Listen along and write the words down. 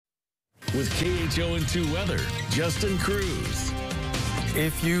with KHON2 Weather, Justin Cruz.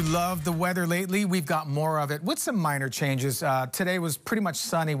 If you love the weather lately, we've got more of it with some minor changes. Today was pretty much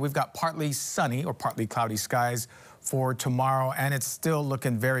sunny. We've got partly sunny or partly cloudy skies for tomorrow, and it's still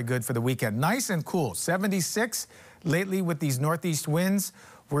looking very good for the weekend. Nice and cool, 76. Lately with these northeast winds,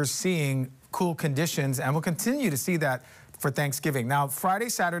 we're seeing cool conditions, and we'll continue to see that for Thanksgiving. Now, Friday,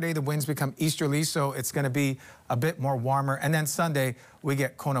 Saturday, the winds become easterly, so it's going to be a bit more warmer. And then Sunday, we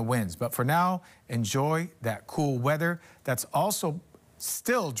get Kona winds. But for now, enjoy that cool weather. That's also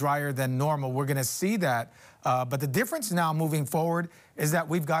still drier than normal. We're going to see that. But the difference now moving forward is that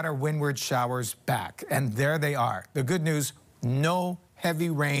we've got our windward showers back. And there they are. The good news, no heavy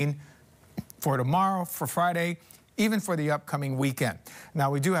rain for tomorrow, for Friday, even for the upcoming weekend.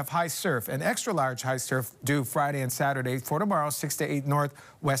 Now, we do have high surf, and extra large high surf due Friday and Saturday. For tomorrow, 6 to 8 north,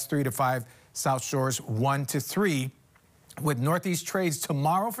 west 3 to 5, south shores 1 to 3. With northeast trades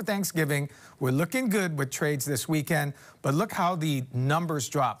tomorrow for Thanksgiving, we're looking good with trades this weekend, but look how the numbers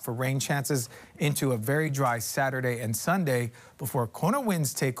drop for rain chances into a very dry Saturday and Sunday before Kona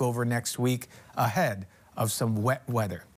winds take over next week ahead of some wet weather.